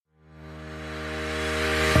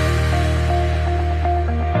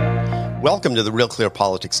Welcome to the Real Clear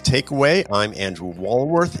Politics Takeaway. I'm Andrew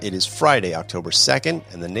Walworth. It is Friday, October 2nd,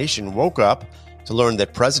 and the nation woke up to learn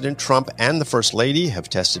that President Trump and the First Lady have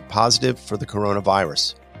tested positive for the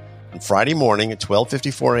coronavirus. On Friday morning at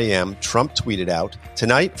 12:54 a.m., Trump tweeted out,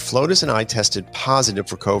 "Tonight, Flotus and I tested positive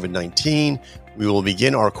for COVID-19. We will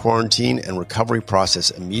begin our quarantine and recovery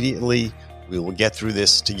process immediately. We will get through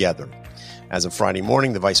this together." As of Friday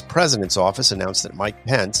morning, the Vice President's office announced that Mike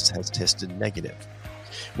Pence has tested negative.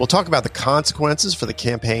 We'll talk about the consequences for the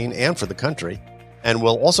campaign and for the country, and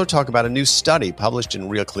we'll also talk about a new study published in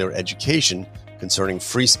Real Clear Education concerning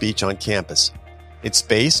free speech on campus. It's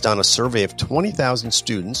based on a survey of 20,000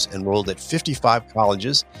 students enrolled at 55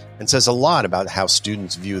 colleges and says a lot about how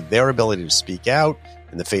students view their ability to speak out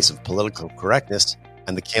in the face of political correctness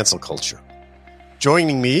and the cancel culture.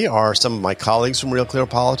 Joining me are some of my colleagues from Real Clear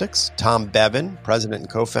Politics, Tom Bevan, president and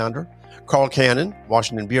co-founder, Carl Cannon,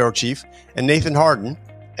 Washington bureau chief, and Nathan Harden,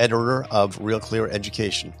 editor of Real Clear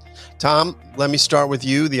Education. Tom, let me start with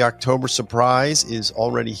you. The October surprise is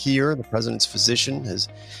already here. The president's physician has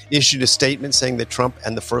issued a statement saying that Trump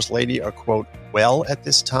and the First Lady are, quote, well at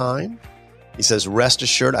this time. He says, rest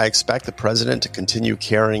assured, I expect the president to continue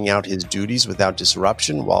carrying out his duties without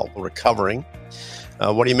disruption while recovering.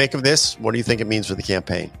 What do you make of this? What do you think it means for the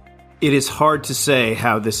campaign? It is hard to say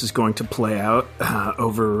how this is going to play out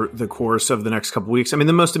over the course of the next couple of weeks. I mean,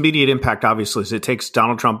 the most immediate impact, obviously, is it takes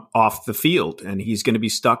Donald Trump off the field, and he's going to be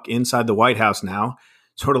stuck inside the White House now,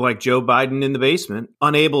 sort of like Joe Biden in the basement,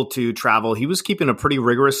 unable to travel. He was keeping a pretty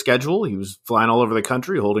rigorous schedule. He was flying all over the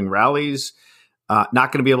country, holding rallies, not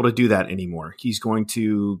going to be able to do that anymore. He's going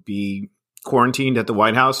to be quarantined at the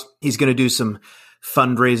White House. He's going to do some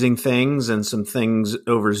fundraising things and some things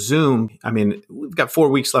over Zoom. I mean, we've got 4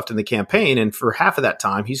 weeks left in the campaign, and for half of that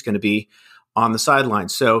time, he's going to be on the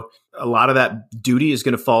sidelines. So a lot of that duty is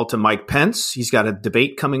going to fall to Mike Pence. He's got a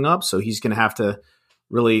debate coming up, so he's going to have to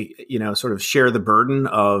really, sort of share the burden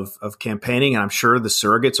of campaigning. And I'm sure the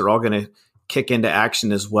surrogates are all going to kick into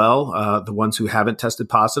action as well. The ones who haven't tested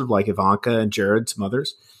positive, like Ivanka and Jared, some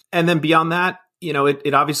others. And then beyond that,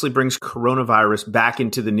 it obviously brings coronavirus back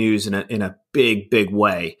into the news in a big, big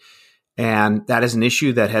way. And that is an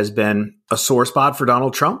issue that has been a sore spot for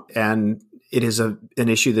Donald Trump. And it is an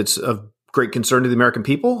issue that's of great concern to the American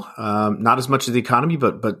people, not as much as the economy,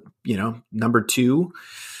 but number two.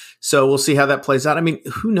 So we'll see how that plays out. I mean,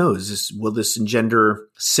 who knows? Will this engender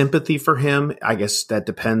sympathy for him? I guess that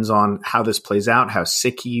depends on how this plays out, how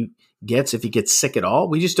sick he gets, if he gets sick at all.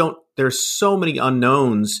 We just don't, there's so many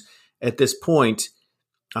unknowns at this point,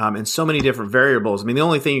 and so many different variables. I mean, the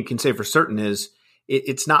only thing you can say for certain is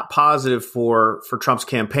it's not positive for Trump's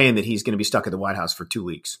campaign that he's going to be stuck at the White House for 2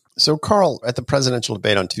 weeks. So, Carl, at the presidential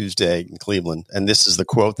debate on Tuesday in Cleveland, and this is the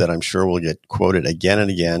quote that I'm sure will get quoted again and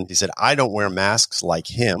again. He said, I don't wear masks like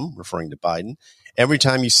him, referring to Biden. Every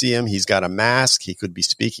time you see him, he's got a mask. He could be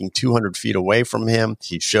speaking 200 feet away from him.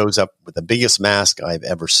 He shows up with the biggest mask I've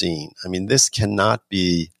ever seen. I mean, this cannot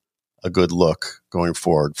be a good look going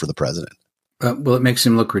forward for the president. Well, it makes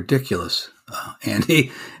him look ridiculous,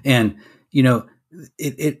 Andy. And,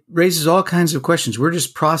 it raises all kinds of questions. We're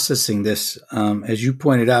just processing this. As you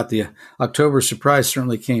pointed out, the October surprise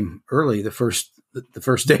certainly came early, the first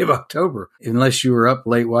day of October. Unless you were up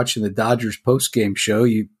late watching the Dodgers postgame show,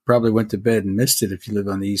 you probably went to bed and missed it if you live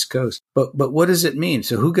on the East Coast. But what does it mean?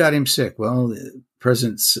 So who got him sick? Well, the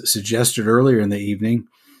president suggested earlier in the evening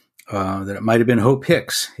that it might have been Hope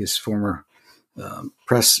Hicks, his former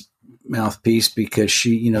press mouthpiece, because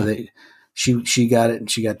she got it and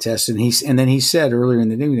she got tested. And then he said earlier in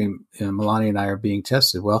the evening, Melania and I are being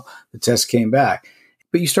tested. Well, the test came back.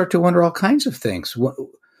 But you start to wonder all kinds of things.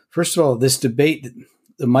 First of all, this debate,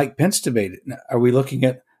 the Mike Pence debate, are we looking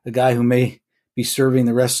at a guy who may be serving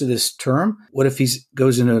the rest of this term? What if he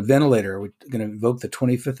goes into a ventilator? Are we going to invoke the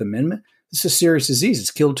 25th Amendment? This is a serious disease. It's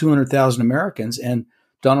killed 200,000 Americans. And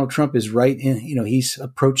Donald Trump is right in, he's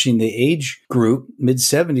approaching the age group,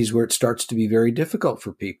 mid-70s, where it starts to be very difficult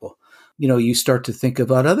for people. You start to think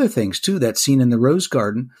about other things too. That scene in the Rose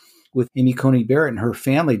Garden with Amy Coney Barrett and her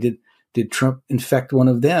family. Did Trump infect one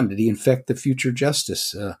of them? Did he infect the future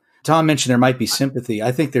justice? Tom mentioned there might be sympathy.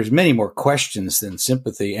 I think there's many more questions than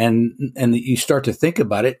sympathy. And you start to think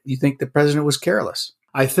about it. You think the president was careless.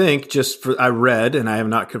 I think I read, and I have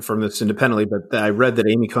not confirmed this independently, but I read that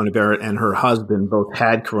Amy Coney Barrett and her husband both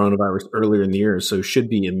had coronavirus earlier in the year, so should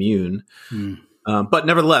be immune. But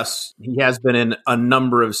nevertheless, he has been in a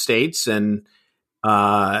number of states and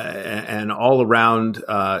all around,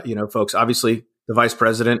 folks. Obviously, the vice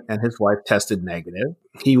president and his wife tested negative.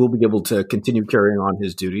 He will be able to continue carrying on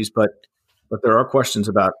his duties, but there are questions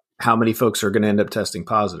about how many folks are going to end up testing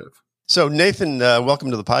positive. So, Nathan,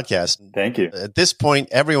 welcome to the podcast. Thank you. At this point,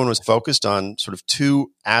 everyone was focused on sort of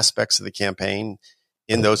two aspects of the campaign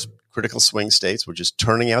in those critical swing states, which is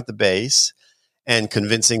turning out the base and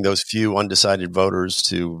convincing those few undecided voters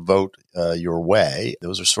to vote your way.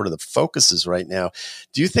 Those are sort of the focuses right now.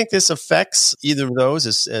 Do you think this affects either of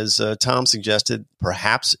those? As Tom suggested,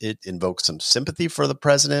 perhaps it invokes some sympathy for the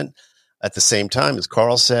president. At the same time, as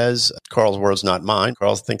Carl says, Carl's words, not mine.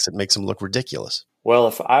 Carl thinks it makes him look ridiculous. Well,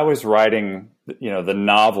 if I was writing, the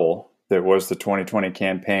novel that was the 2020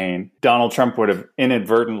 campaign, Donald Trump would have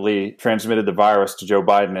inadvertently transmitted the virus to Joe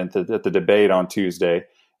Biden at the debate on Tuesday.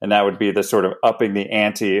 And that would be the sort of upping the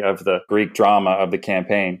ante of the Greek drama of the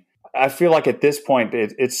campaign. I feel like at this point,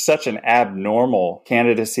 it's such an abnormal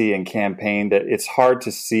candidacy and campaign that it's hard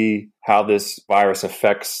to see how this virus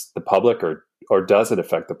affects the public or does it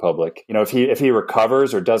affect the public? If he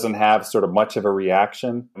recovers or doesn't have sort of much of a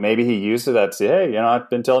reaction, maybe he used it to say, hey, I've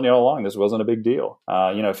been telling you all along, this wasn't a big deal.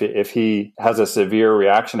 If he has a severe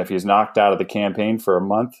reaction, if he's knocked out of the campaign for a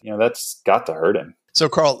month, that's got to hurt him. So,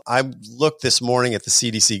 Carl, I looked this morning at the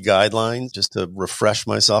CDC guidelines just to refresh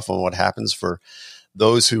myself on what happens for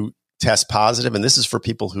those who test positive. And this is for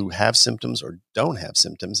people who have symptoms or don't have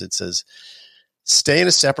symptoms. It says, stay in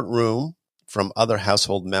a separate room from other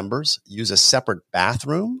household members, use a separate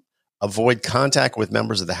bathroom, avoid contact with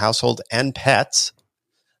members of the household and pets,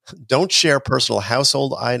 don't share personal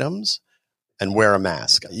household items, and wear a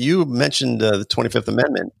mask. You mentioned the 25th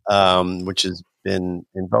Amendment, which has been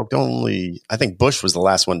invoked only, I think Bush was the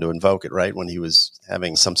last one to invoke it, right, when he was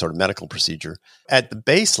having some sort of medical procedure. At the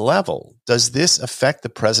base level, does this affect the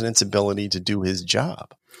president's ability to do his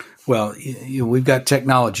job? Well, we've got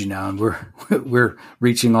technology now, and we're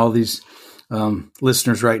reaching all these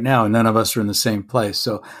listeners right now, and none of us are in the same place.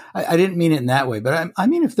 So I didn't mean it in that way, but I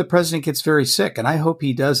mean if the president gets very sick, and I hope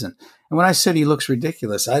he doesn't. And when I said he looks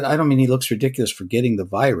ridiculous, I don't mean he looks ridiculous for getting the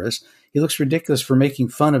virus. He looks ridiculous for making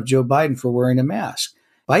fun of Joe Biden for wearing a mask.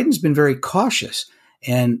 Biden's been very cautious,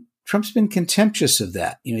 and Trump's been contemptuous of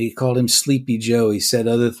that. He called him Sleepy Joe. He said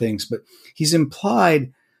other things, but he's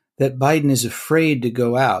implied that Biden is afraid to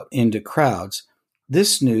go out into crowds.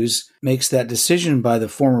 This news makes that decision by the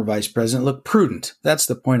former vice president look prudent. That's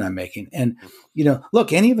the point I'm making. And,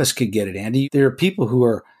 look, any of us could get it, Andy. There are people who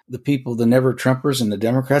are the never Trumpers and the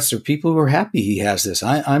Democrats. There are people who are happy he has this.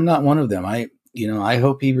 I'm not one of them. I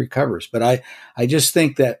hope he recovers. But I just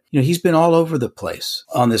think that, he's been all over the place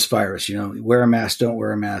on this virus. Wear a mask, don't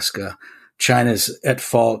wear a mask. China's at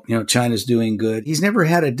fault. China's doing good. He's never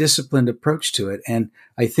had a disciplined approach to it. And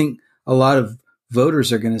I think a lot of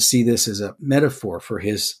voters are going to see this as a metaphor for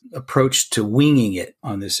his approach to winging it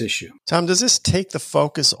on this issue. Tom, does this take the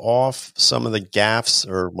focus off some of the gaffes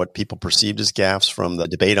or what people perceived as gaffes from the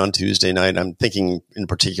debate on Tuesday night? I'm thinking in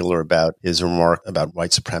particular about his remark about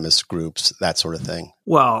white supremacist groups, that sort of thing.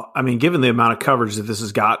 Well, given the amount of coverage that this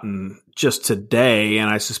has gotten just today, and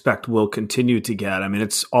I suspect will continue to get,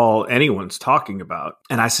 it's all anyone's talking about.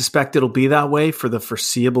 And I suspect it'll be that way for the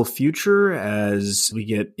foreseeable future as we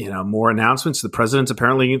get, more announcements. The president's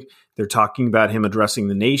apparently, they're talking about him addressing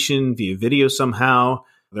the nation via video somehow.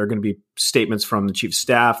 There are going to be statements from the chief of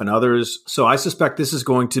staff and others. So I suspect this is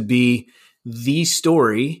going to be the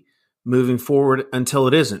story moving forward until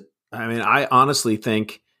it isn't. I honestly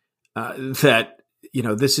think that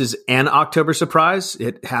this is an October surprise.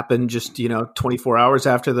 It happened just, 24 hours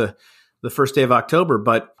after the first day of October.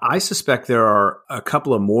 But I suspect there are a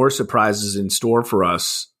couple of more surprises in store for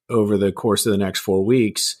us over the course of the next 4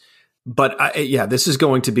 weeks. But this is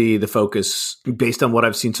going to be the focus based on what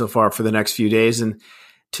I've seen so far for the next few days. And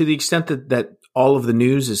to the extent that all of the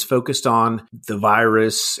news is focused on the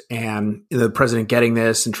virus and the president getting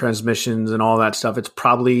this and transmissions and all that stuff, it's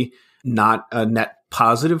probably not a net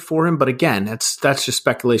positive for him. But again, that's just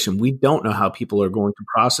speculation. We don't know how people are going to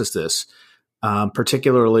process this,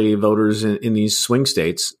 particularly voters in these swing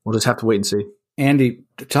states. We'll just have to wait and see. Andy,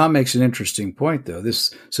 Tom makes an interesting point, though.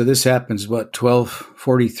 This happens,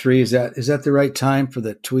 12:43? Is that the right time for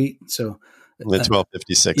the tweet? So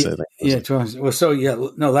 12:56, I think. Yeah, 12. Well, so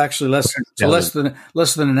no, actually less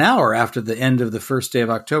than an hour after the end of the first day of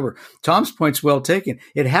October. Tom's point's well taken.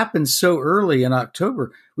 It happened so early in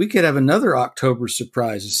October. We could have another October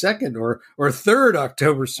surprise, a second or third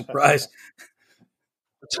October surprise.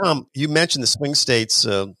 Tom, you mentioned the swing states,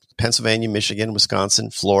 Pennsylvania, Michigan,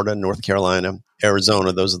 Wisconsin, Florida, North Carolina,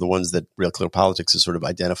 Arizona. Those are the ones that Real Clear Politics has sort of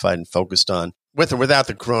identified and focused on. With or without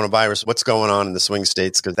the coronavirus, what's going on in the swing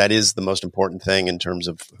states? Because that is the most important thing in terms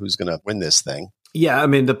of who's going to win this thing. Yeah,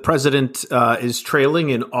 the president is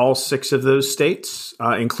trailing in all 6 of those states,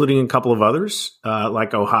 including a couple of others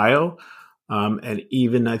like Ohio. And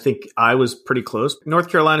even I think I was pretty close. North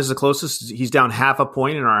Carolina is the closest. He's down 0.5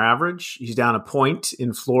 point in our average. He's down 1 point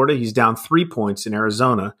in Florida. He's down 3 points in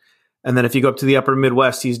Arizona. And then if you go up to the upper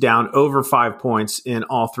Midwest, he's down over 5 points in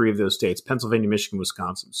all three of those states, Pennsylvania, Michigan,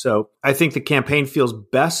 Wisconsin. So I think the campaign feels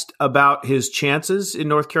best about his chances in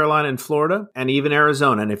North Carolina and Florida and even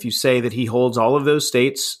Arizona. And if you say that he holds all of those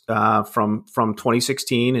states from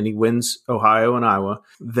 2016 and he wins Ohio and Iowa,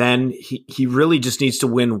 then he really just needs to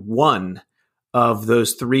win one of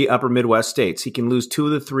those three upper Midwest states. He can lose two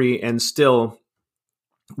of the three and still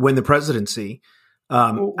win the presidency.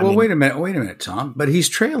 Wait a minute, Tom. But he's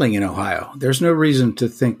trailing in Ohio. There's no reason to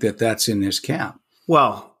think that that's in his camp.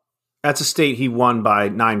 Well, that's a state he won by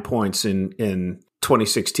 9 points in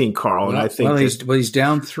 2016, Carl. And I think he's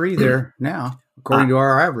down 3 there now, according to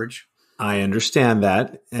our average. I understand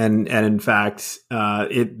that, and in fact,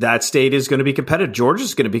 that state is going to be competitive.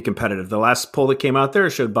 Georgia's going to be competitive. The last poll that came out there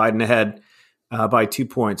showed Biden ahead by 2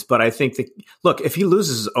 points. But I think look, if he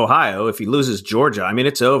loses Ohio, if he loses Georgia, I mean,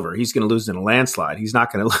 it's over. He's going to lose in a landslide. He's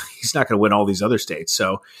not going to win all these other states.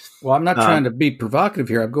 So, well, I'm not trying to be provocative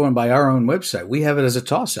here. I'm going by our own website. We have it as a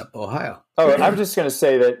toss-up, Ohio. Oh, I'm just going to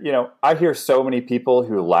say that, I hear so many people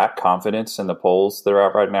who lack confidence in the polls that are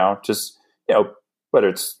out right now. Just, whether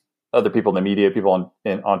it's other people in the media, people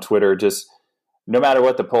on Twitter, just no matter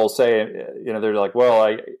what the polls say, they're like,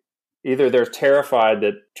 well, either they're terrified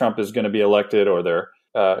that Trump is going to be elected or they're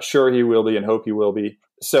sure he will be and hope he will be.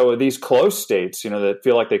 So these close states, that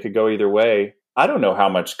feel like they could go either way, I don't know how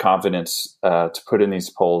much confidence to put in these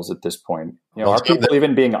polls at this point. Are people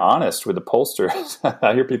even being honest with the pollsters?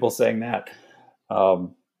 I hear people saying that.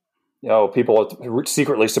 People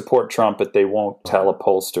secretly support Trump, but they won't tell a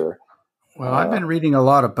pollster. Well, I've been reading a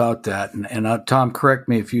lot about that, and Tom, correct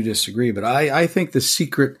me if you disagree, but I think the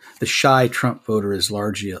shy Trump voter is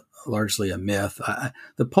largely a myth.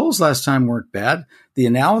 The polls last time weren't bad. The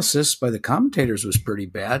analysis by the commentators was pretty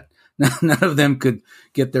bad. None of them could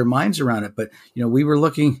get their minds around it. But, we were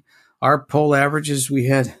looking, our poll averages, we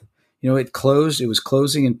had, it was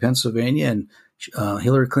closing in Pennsylvania, and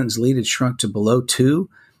Hillary Clinton's lead had shrunk to below 2.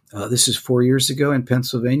 This is 4 years ago in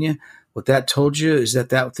Pennsylvania. What that told you is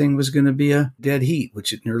that thing was going to be a dead heat,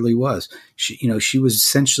 which it nearly was. She was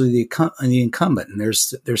essentially the incumbent, and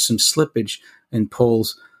there's some slippage in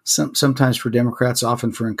polls, sometimes for Democrats,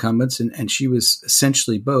 often for incumbents, and she was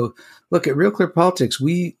essentially both. Look at Real Clear Politics.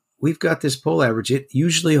 We've got this poll average. It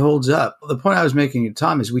usually holds up. The point I was making to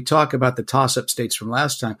Tom is we talk about the toss-up states from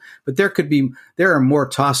last time, but there are more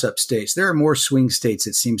toss-up states. There are more swing states,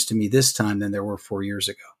 it seems to me, this time than there were 4 years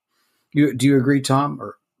ago. Do you agree, Tom?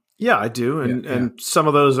 Or yeah, I do. And some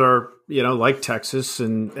of those are, like Texas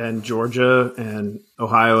and Georgia and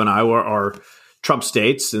Ohio and Iowa are Trump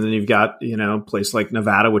states. And then you've got, a place like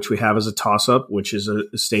Nevada, which we have as a toss-up, which is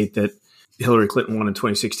a state that Hillary Clinton won in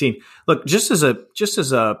 2016. Look, just as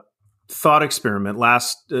a thought experiment,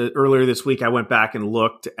 earlier this week, I went back and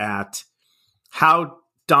looked at how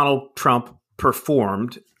Donald Trump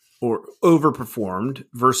performed or overperformed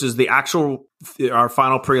versus our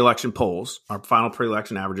final pre-election polls, our final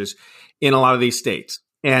pre-election averages in a lot of these states.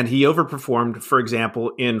 And he overperformed, for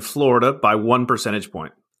example, in Florida by 1 percentage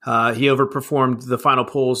point. He overperformed the final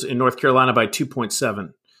polls in North Carolina by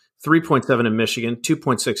 2.7, 3.7 in Michigan,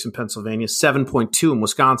 2.6 in Pennsylvania, 7.2 in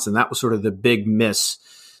Wisconsin. That was sort of the big miss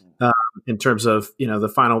in terms of,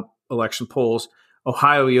 the final election polls.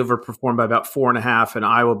 Ohio, he overperformed by about 4.5 and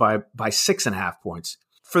Iowa by 6.5 points.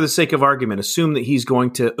 For the sake of argument, assume that he's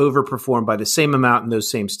going to overperform by the same amount in those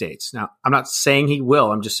same states. Now, I'm not saying he will.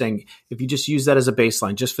 I'm just saying if you just use that as a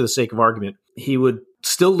baseline, just for the sake of argument, he would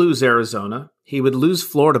still lose Arizona. He would lose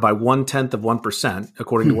Florida by 0.1%,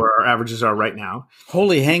 according to where our averages are right now.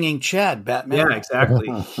 Holy hanging Chad, Batman. Yeah,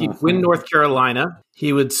 exactly. He'd win North Carolina.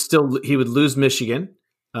 He would lose Michigan,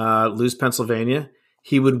 lose Pennsylvania.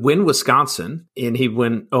 He would win Wisconsin, and he'd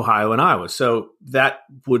win Ohio and Iowa. So that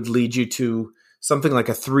would lead you to something like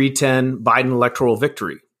a 3-10 Biden electoral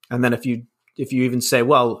victory. And then if you even say,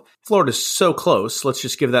 well, Florida's so close, let's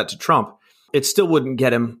just give that to Trump, it still wouldn't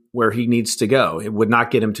get him where he needs to go. It would not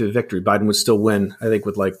get him to a victory. Biden would still win, I think,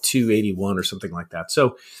 with like 281 or something like that.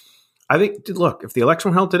 So I think, look, if the election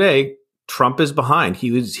were held today, Trump is behind.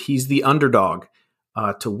 He's the underdog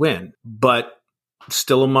to win, but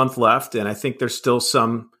still a month left. And I think there's still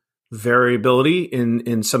some variability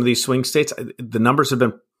in some of these swing states. The numbers have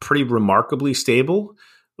been pretty remarkably stable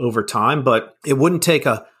over time, but it wouldn't take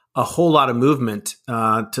a whole lot of movement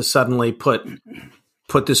to suddenly put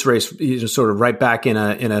this race sort of right back in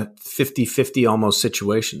a 50-50 almost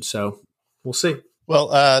situation. So we'll see.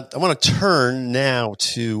 Well, I want to turn now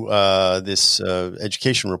to this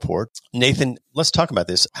education report. Nathan, let's talk about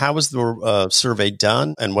this. How was the survey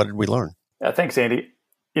done, and what did we learn? Yeah, thanks, Andy.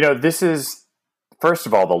 This is, first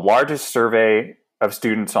of all, the largest survey of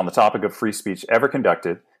students on the topic of free speech ever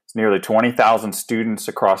conducted. It's nearly 20,000 students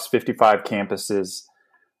across 55 campuses.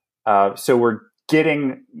 So we're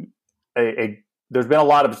getting there's been a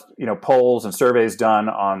lot of polls and surveys done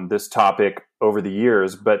on this topic over the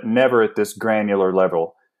years, but never at this granular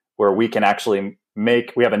level where we can actually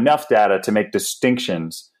we have enough data to make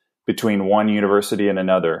distinctions between one university and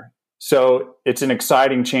another. So it's an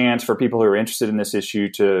exciting chance for people who are interested in this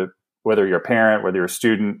issue to, whether you're a parent, whether you're a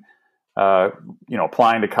student,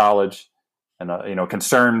 applying to college, and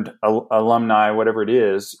concerned alumni, whatever it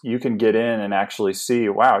is, you can get in and actually see,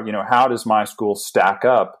 wow, how does my school stack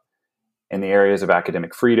up in the areas of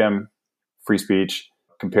academic freedom, free speech,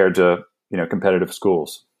 compared to competitive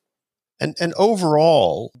schools. And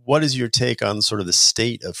overall, what is your take on sort of the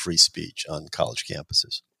state of free speech on college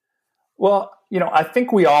campuses? Well, I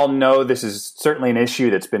think we all know this is certainly an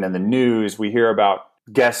issue that's been in the news. We hear about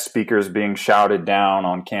guest speakers being shouted down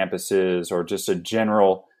on campuses, or just a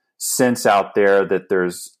general sense out there that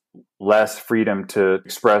there's less freedom to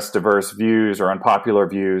express diverse views or unpopular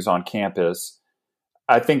views on campus.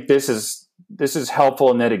 I think this is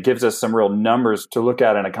helpful in that it gives us some real numbers to look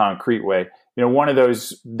at in a concrete way. One of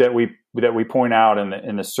those that we point out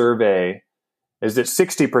in the survey is that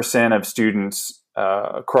 60% of students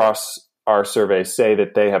across our survey say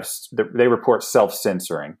that they report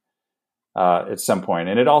self-censoring at some point,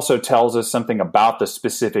 and it also tells us something about the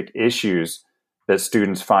specific issues that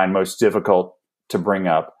students find most difficult to bring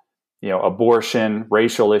up. Abortion,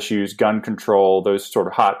 racial issues, gun control; those sort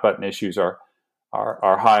of hot button issues are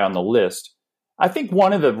high on the list. I think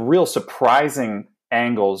one of the real surprising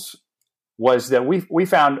angles was that we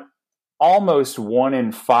found almost 1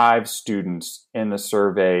 in 5 students in the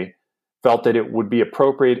survey felt that it would be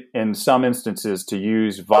appropriate in some instances to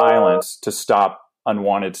use violence to stop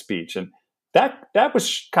unwanted speech. And that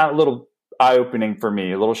was kind of a little eye-opening for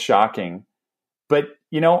me, a little shocking. But,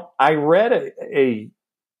 I read a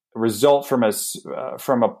result from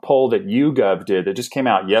a poll that YouGov did that just came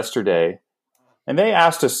out yesterday. And they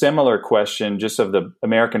asked a similar question just of the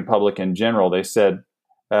American public in general. They said,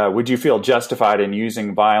 would you feel justified in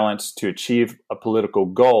using violence to achieve a political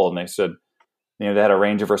goal? And they said, they had a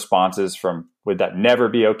range of responses from, would that never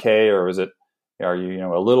be okay? Or are you,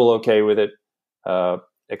 a little okay with it,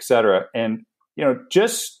 et cetera. And,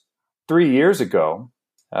 just 3 years ago,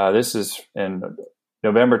 this is in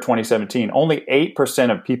November 2017, only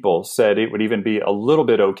 8% of people said it would even be a little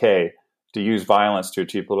bit okay to use violence to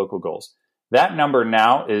achieve political goals. That number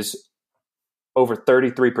now is over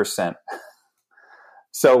 33%.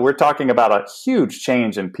 So we're talking about a huge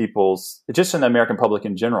change in just in the American public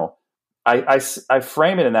in general. I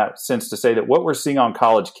frame it in that sense to say that what we're seeing on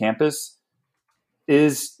college campus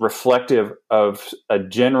is reflective of a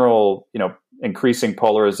general, increasing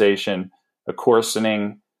polarization, a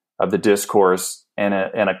coarsening of the discourse, and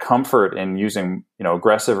a comfort in using,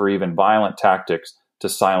 aggressive or even violent tactics to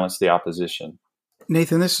silence the opposition.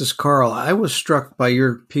 Nathan, this is Carl. I was struck by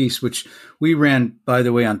your piece, which we ran, by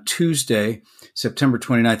the way, on Tuesday, September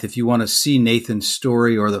 29th. If you want to see Nathan's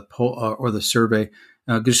story or the poll, or the survey,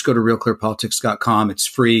 just go to realclearpolitics.com. It's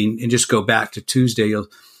free, and just go back to Tuesday.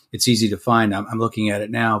 It's easy to find. I'm looking at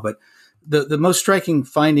it now. But the most striking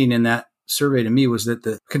finding in that survey to me was that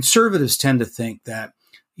the conservatives tend to think that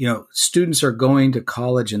students are going to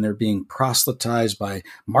college and they're being proselytized by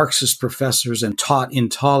Marxist professors and taught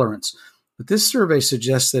intolerance. But this survey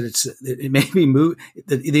suggests that it may be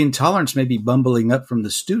the intolerance may be bumbling up from the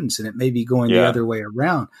students, and it may be going the other way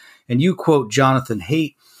around. And you quote Jonathan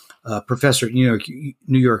Haidt, professor at New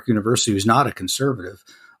York University, who's not a conservative,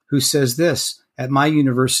 who says this: "At my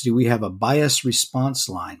university, we have a bias response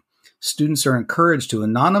line. Students are encouraged to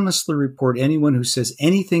anonymously report anyone who says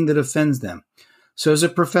anything that offends them. So as a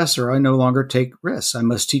professor, I no longer take risks. I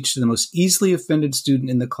must teach to the most easily offended student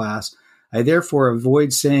in the class. I therefore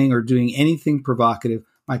avoid saying or doing anything provocative.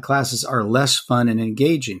 My classes are less fun and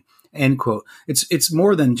engaging." End quote. It's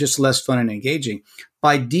more than just less fun and engaging.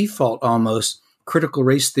 By default, almost, critical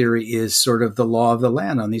race theory is sort of the law of the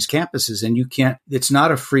land on these campuses, and it's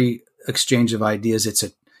not a free exchange of ideas.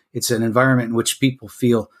 It's an environment in which people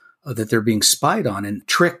feel that they're being spied on and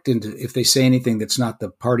tricked into if they say anything that's not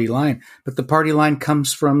the party line. But the party line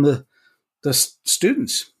comes from the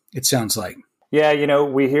students, it sounds like. Yeah,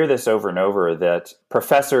 we hear this over and over that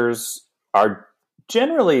professors are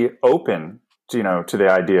generally open to the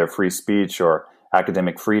idea of free speech or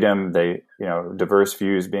academic freedom. They, diverse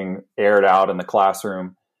views being aired out in the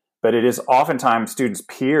classroom. but it is oftentimes students'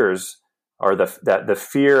 peers or the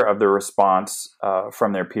fear of the response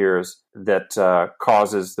from their peers that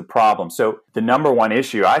causes the problem. So the number one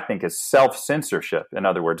issue, I think, is self-censorship. In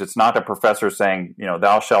other words, it's not a professor saying,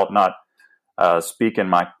 thou shalt not speak in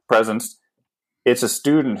my presence. It's a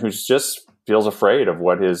student who just feels afraid of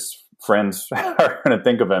what his friends are going to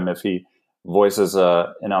think of him if he voices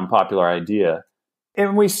an unpopular idea.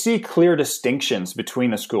 And we see clear distinctions between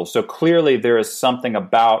the schools. So clearly there is something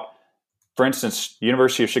about, for instance,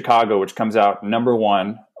 University of Chicago, which comes out number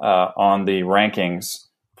one on the rankings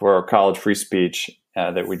for college free speech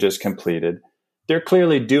that we just completed. They're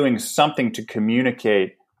clearly doing something to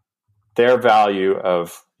communicate their value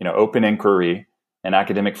of open inquiry and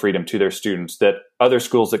academic freedom to their students that other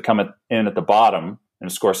schools that come in at the bottom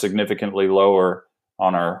and score significantly lower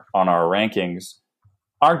on our rankings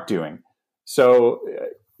aren't doing. So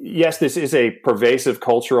yes, this is a pervasive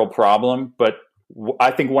cultural problem, but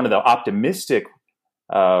I think one of the optimistic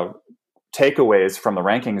takeaways from the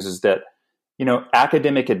rankings is that,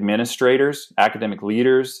 academic administrators, academic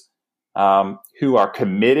leaders who are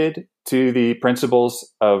committed to the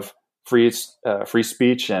principles of free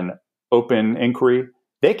speech and open inquiry,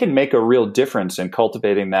 they can make a real difference in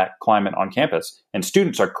cultivating that climate on campus. And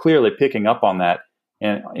students are clearly picking up on that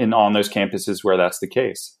on those campuses where that's the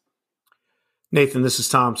case. Nathan, this is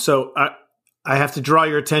Tom. So I have to draw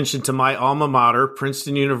your attention to my alma mater,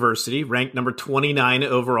 Princeton University, ranked number 29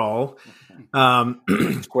 overall.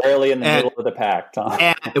 Squarely in the middle of the pack,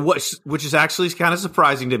 Tom. Which is actually kind of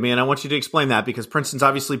surprising to me, and I want you to explain that because Princeton's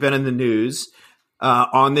obviously been in the news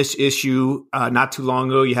on this issue. Not too long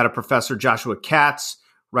ago, you had a professor, Joshua Katz,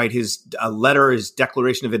 write his letter, his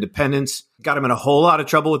Declaration of Independence. Got him in a whole lot of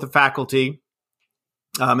trouble with the faculty.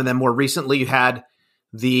 And then more recently, you had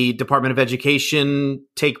the Department of Education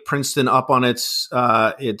take Princeton up on its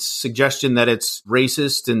suggestion that it's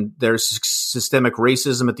racist and there's systemic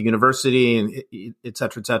racism at the university, and et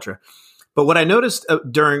cetera, et cetera. But what I noticed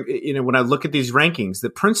during, when I look at these rankings,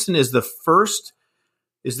 that Princeton is the first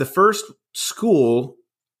school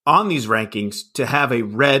on these rankings to have a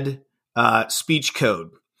red speech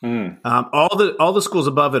code. All the schools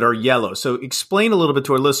above it are yellow. So explain a little bit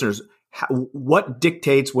to our listeners. What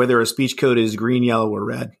dictates whether a speech code is green, yellow, or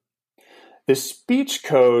red? The speech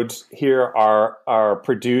codes here are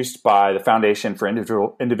produced by the Foundation for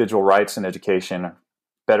Individual Rights in Education,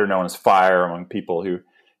 better known as FIRE among people who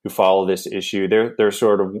follow this issue. They're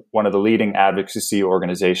sort of one of the leading advocacy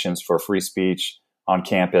organizations for free speech on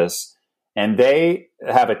campus. And they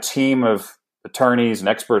have a team of attorneys and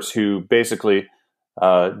experts who basically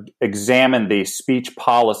examine the speech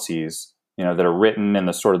policies that are written in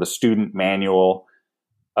the sort of the student manual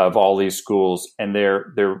of all these schools, and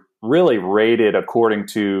they're really rated according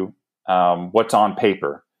to what's on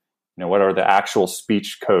paper. What are the actual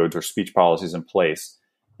speech codes or speech policies in place,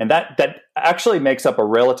 and that actually makes up a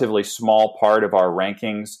relatively small part of our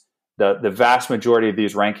rankings. The vast majority of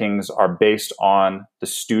these rankings are based on the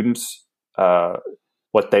students,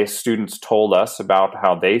 what students told us about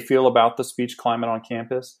how they feel about the speech climate on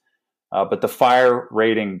campus. But the FIRE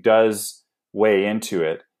rating does weigh into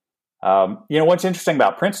it. What's interesting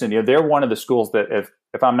about Princeton, they're one of the schools that,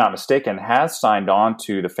 if I'm not mistaken, has signed on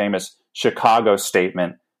to the famous Chicago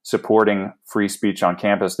Statement supporting free speech on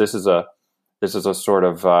campus. This is a sort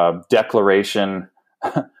of declaration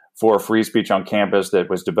for free speech on campus that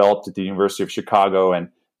was developed at the University of Chicago, and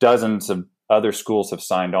dozens of other schools have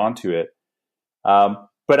signed on to it.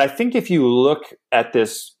 But I think if you look at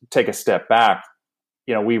this, take a step back,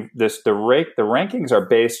 the rankings are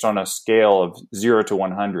based on a scale of 0 to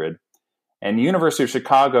 100, and the University of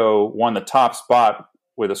Chicago won the top spot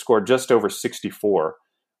with a score just over 64.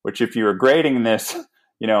 Which, if you were grading this,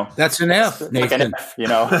 that's an F. Like an F.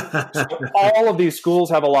 So all of these schools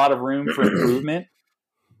have a lot of room for improvement,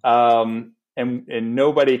 and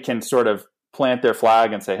nobody can sort of plant their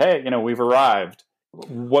flag and say, "Hey, we've arrived."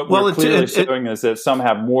 What we're clearly showing is that some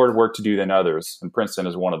have more work to do than others, and Princeton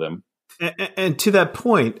is one of them. And to that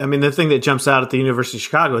point, the thing that jumps out at the University of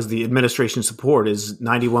Chicago is the administration support is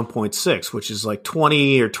 91.6, which is like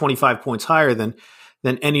 20 or 25 points higher than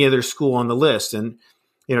any other school on the list. And,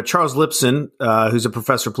 Charles Lipson, who's a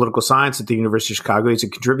professor of political science at the University of Chicago, he's a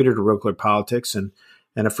contributor to Real Clear Politics and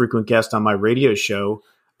a frequent guest on my radio show,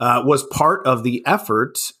 was part of the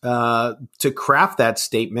effort to craft that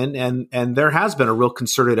statement. And there has been a real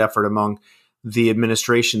concerted effort among the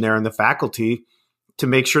administration there and the faculty to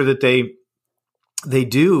make sure that they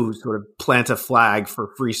do sort of plant a flag for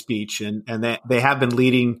free speech, and they have been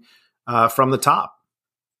leading from the top.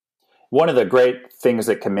 One of the great things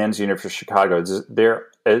that commends University of Chicago is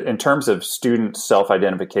in terms of student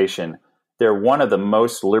self-identification, they're one of the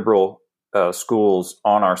most liberal schools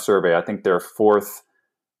on our survey. I think they're fourth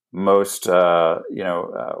most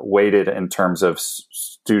weighted in terms of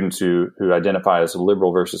students who identify as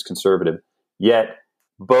liberal versus conservative. Yet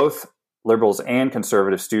both liberals and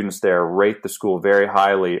conservative students there rate the school very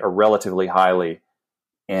highly, or relatively highly,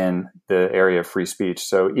 in the area of free speech.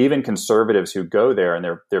 So even conservatives who go there, and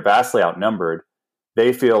they're vastly outnumbered,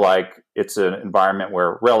 they feel like it's an environment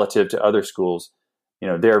where, relative to other schools,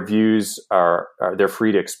 their views they're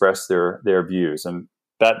free to express their views, and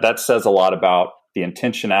that says a lot about the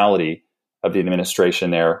intentionality of the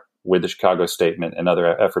administration there with the Chicago Statement and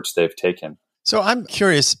other efforts they've taken. So I'm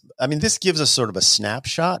curious. I mean, this gives us sort of a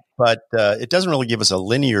snapshot, but it doesn't really give us a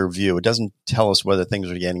linear view. It doesn't tell us whether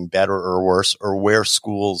things are getting better or worse, or where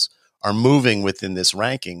schools are moving within this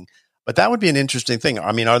ranking. But that would be an interesting thing.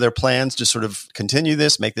 I mean, are there plans to sort of continue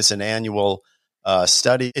this, make this an annual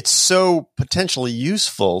study? It's so potentially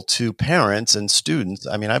useful to parents and students.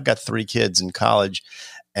 I mean, I've got 3 kids in college,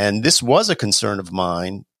 and this was a concern of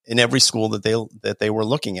mine in every school that they were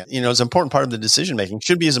looking at. It's an important part of the decision making.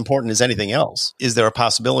 Should be as important as anything else. Is there a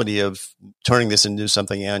possibility of turning this into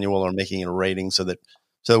something annual, or making it a rating so that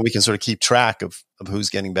we can sort of keep track of who's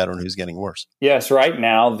getting better and who's getting worse? Yes, right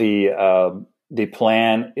now the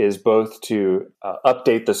plan is both to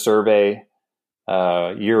update the survey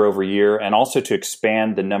year over year, and also to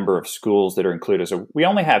expand the number of schools that are included. So we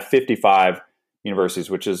only have 55 universities,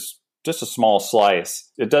 which is just a small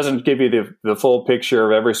slice. It doesn't give you the full picture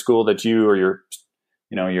of every school that you or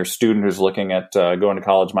your student who's looking at going to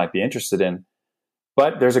college might be interested in.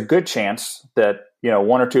 But there's a good chance that 1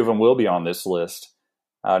 or 2 of them will be on this list,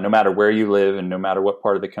 no matter where you live and no matter what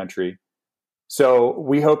part of the country. So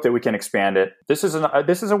we hope that we can expand it. This is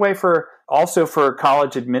a way for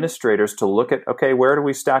college administrators to look at, okay, where do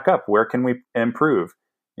we stack up? Where can we improve?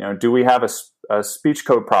 Do we have a speech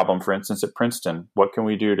code problem, for instance, at Princeton? What can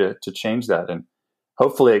we do to change that? And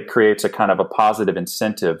hopefully it creates a kind of a positive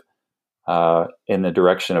incentive in the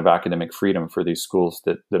direction of academic freedom for these schools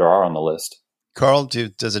that are on the list. Carl,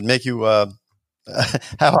 does it make you, how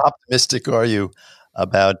optimistic are you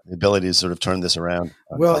about the ability to sort of turn this around?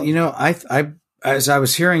 Well, I as I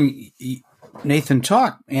was hearing Nathan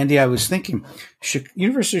talk, Andy, I was thinking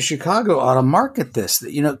University of Chicago ought to market this.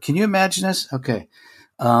 Can you imagine this? Okay.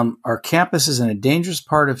 Our campus is in a dangerous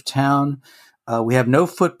part of town. We have no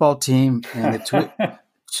football team, and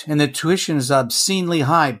the tuition is obscenely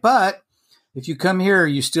high. But if you come here,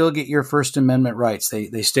 you still get your First Amendment rights.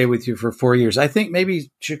 They stay with you for 4 years. I think maybe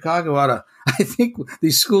Chicago I think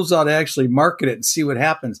these schools ought to actually market it and see what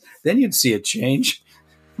happens. Then you'd see a change.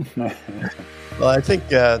 Well, I think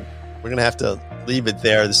we're going to have to leave it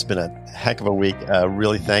there. This has been a heck of a week.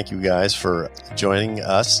 Really thank you guys for joining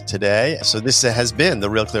us today. So this has been the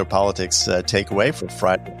Real Clear Politics takeaway for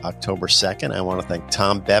Friday, October 2nd. I want to thank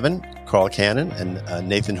Tom Bevan, Carl Cannon, and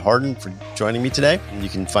Nathan Harden for joining me today. And you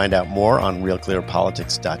can find out more on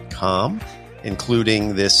realclearpolitics.com,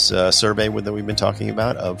 including this survey that we've been talking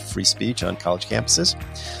about of free speech on college campuses.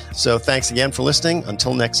 So thanks again for listening.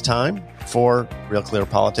 Until next time, for Real Clear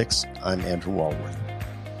Politics, I'm Andrew Walworth.